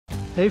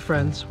Hey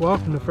friends,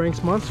 welcome to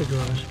Frank's Monster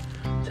Garage.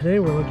 Today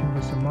we're looking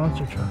for some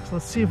monster trucks.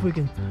 Let's see if we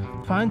can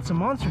find some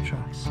monster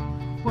trucks.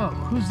 Whoa,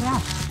 who's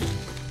that?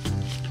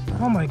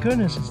 Oh my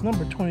goodness, it's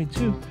number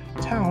 22,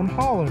 Town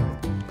Hauler.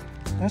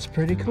 That's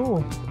pretty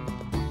cool.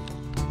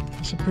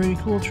 That's a pretty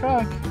cool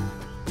truck.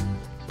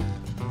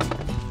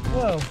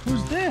 Whoa,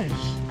 who's this?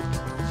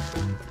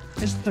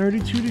 It's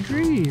 32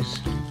 degrees.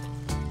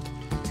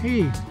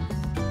 Hey,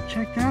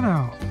 check that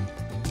out.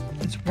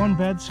 It's One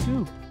Bad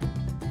Scoop.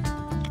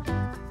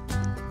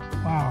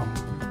 Wow,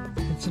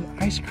 it's an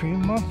ice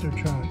cream monster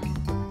truck.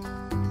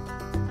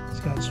 It's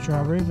got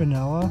strawberry,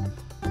 vanilla,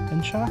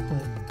 and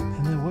chocolate,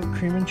 and then whipped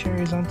cream and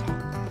cherries on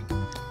top.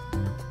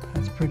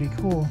 That's pretty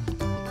cool.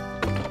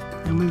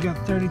 And we've got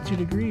 32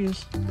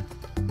 degrees,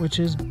 which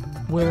is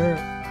where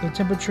the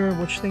temperature of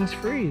which things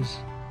freeze.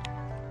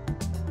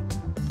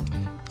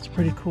 It's a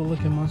pretty cool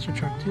looking monster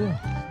truck too.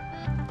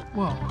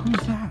 Whoa,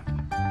 who's that?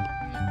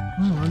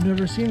 Oh, I've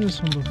never seen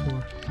this one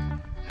before.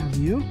 Have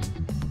you?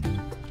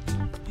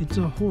 It's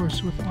a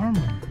horse with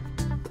armor.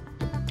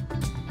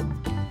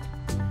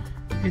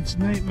 It's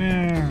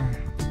Nightmare.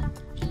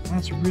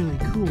 That's really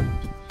cool.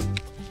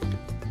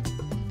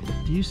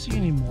 Do you see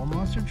any more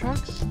monster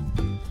trucks? Is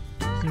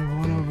there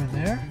one over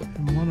there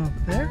and one up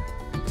there?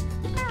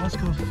 Let's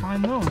go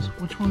find those.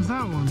 Which one's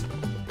that one?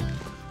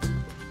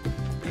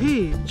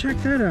 Hey, check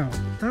that out.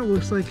 That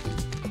looks like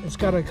it's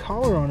got a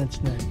collar on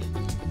its neck.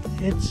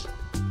 It's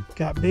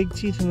got big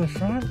teeth in the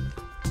front.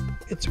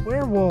 It's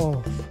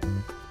werewolf.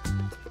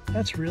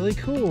 That's really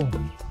cool.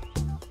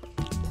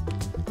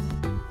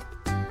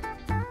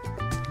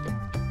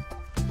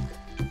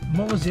 And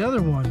what was the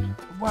other one?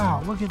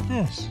 Wow, look at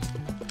this.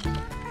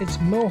 It's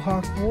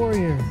Mohawk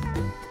Warrior.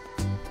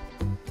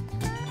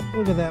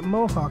 Look at that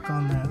mohawk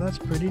on there. That's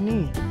pretty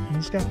neat. And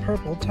he's got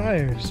purple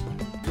tires.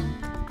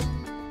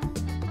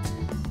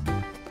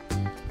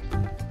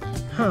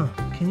 Huh,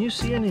 can you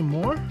see any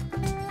more?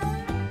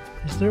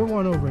 Is there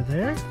one over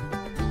there?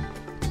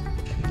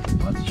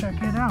 Let's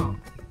check it out.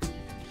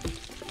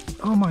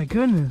 Oh my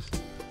goodness,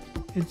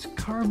 it's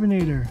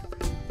Carbonator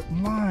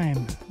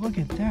Lime. Look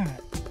at that.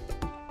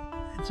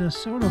 It's a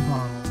soda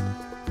bottle.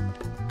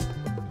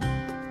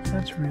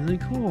 That's really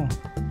cool.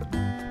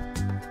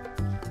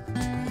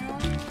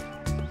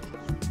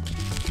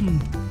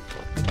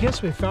 I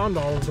guess we found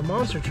all of the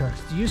monster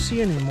trucks. Do you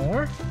see any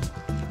more?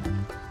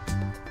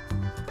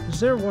 Is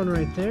there one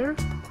right there?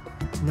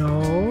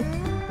 No,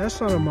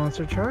 that's not a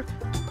monster truck.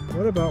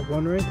 What about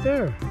one right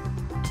there?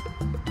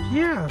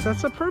 Yeah,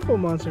 that's a purple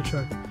monster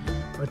truck.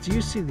 But do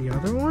you see the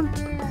other one?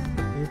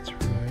 It's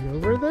right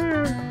over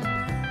there.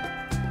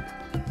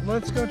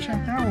 Let's go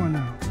check that one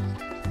out.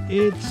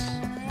 It's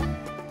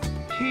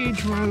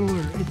Cage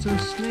Rattler. It's a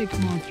snake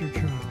monster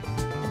truck.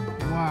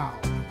 Wow.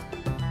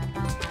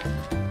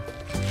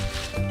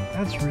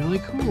 That's really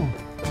cool.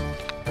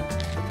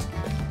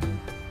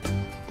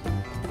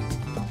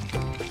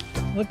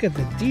 Look at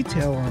the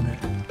detail on it.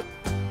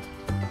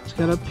 It's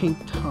got a pink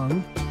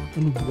tongue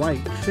and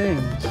white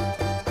fangs.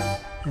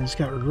 And it's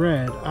got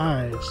red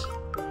eyes.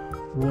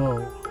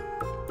 Whoa,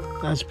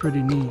 that's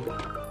pretty neat.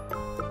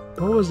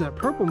 What was that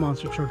purple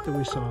monster truck that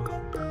we saw?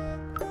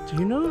 Do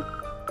you know?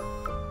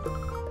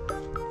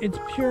 It's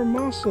Pure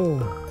Muscle.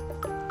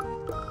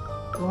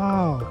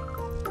 Wow,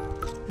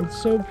 it's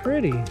so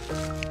pretty.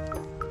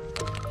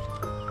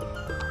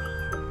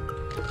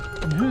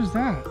 And who's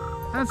that?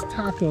 That's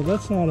Taco.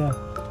 That's not a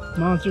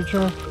monster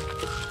truck.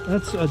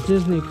 That's a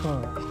Disney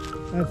car.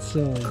 That's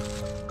silly.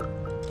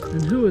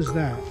 And who is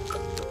that?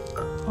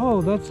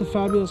 Oh, that's the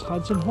fabulous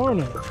Hudson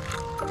Hornet.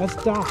 That's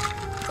Doc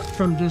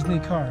from Disney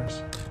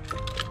Cars.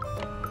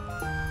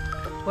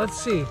 Let's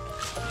see.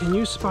 Can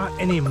you spot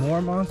any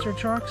more monster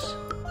trucks?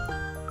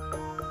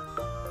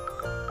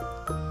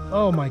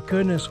 Oh my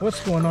goodness, what's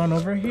going on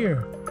over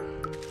here?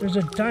 There's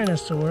a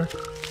dinosaur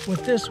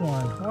with this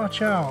one.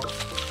 Watch out.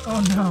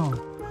 Oh no.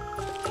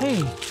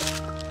 Hey,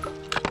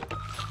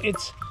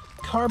 it's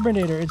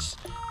Carbonator. It's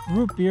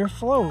root beer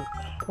float.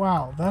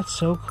 Wow, that's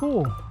so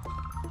cool.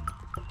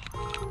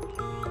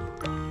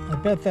 I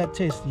bet that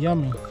tastes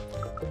yummy.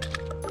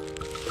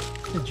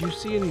 Did you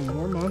see any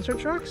more monster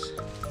trucks?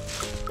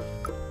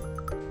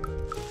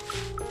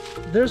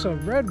 There's a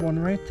red one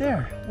right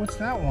there. What's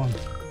that one?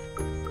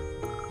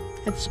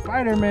 It's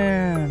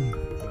Spider-Man.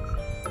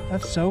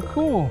 That's so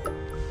cool.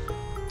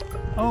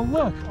 Oh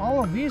look,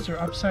 all of these are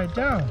upside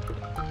down.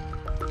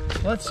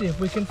 Let's see if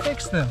we can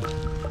fix them.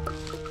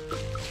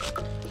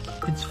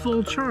 It's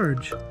Full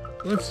Charge.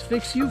 Let's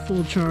fix you,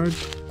 Full Charge.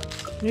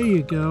 There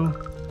you go.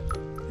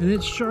 And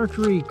it's Shark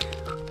Reek.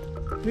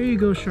 There you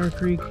go,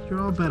 Shark Reek. You're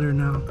all better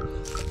now.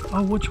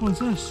 Oh, which one's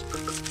this?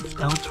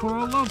 It's El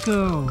Toro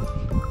Loco.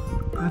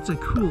 That's a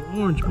cool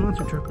orange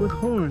monster truck with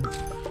horns.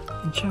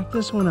 And check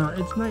this one out.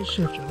 It's Night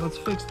Shifter. Let's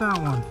fix that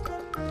one.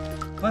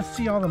 Let's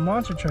see all the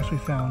monster trucks we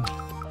found.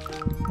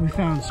 We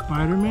found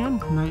Spider-Man,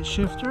 Night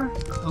Shifter,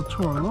 El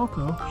Toro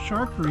Loco,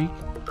 Shark Reek,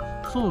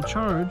 Full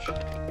Charge,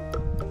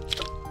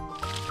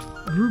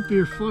 Root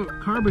Beer Float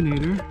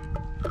Carbonator,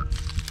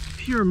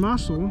 Pure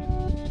Muscle,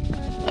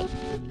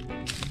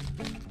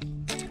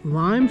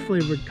 lime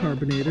flavored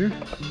carbonator,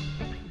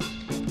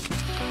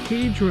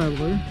 cage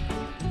rattler,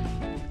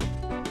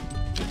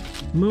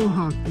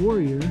 Mohawk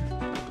warrior,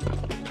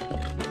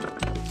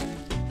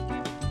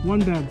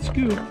 one bad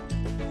scoop,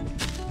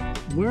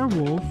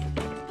 werewolf,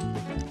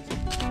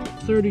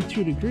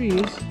 32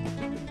 degrees,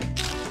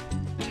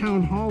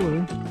 town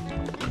hauler,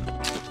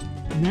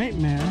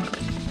 nightmare.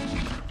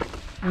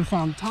 We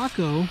found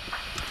taco,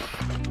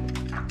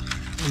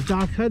 and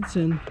Doc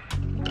Hudson,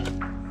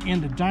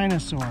 and a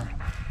dinosaur.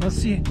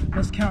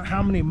 Let's count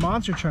how many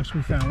monster trucks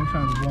we found. We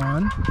found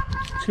 1,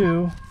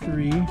 2,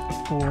 3,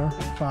 4,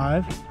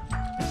 5,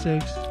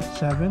 6,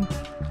 7,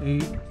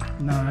 8,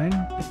 9,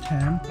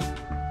 10,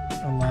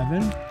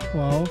 11,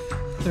 12,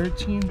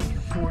 13,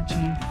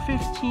 14,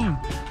 15.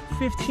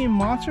 15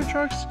 monster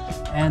trucks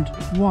and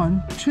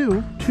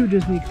two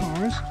Disney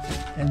cars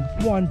and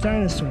 1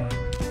 dinosaur.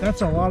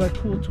 That's a lot of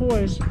cool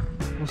toys.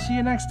 We'll see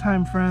you next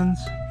time, friends.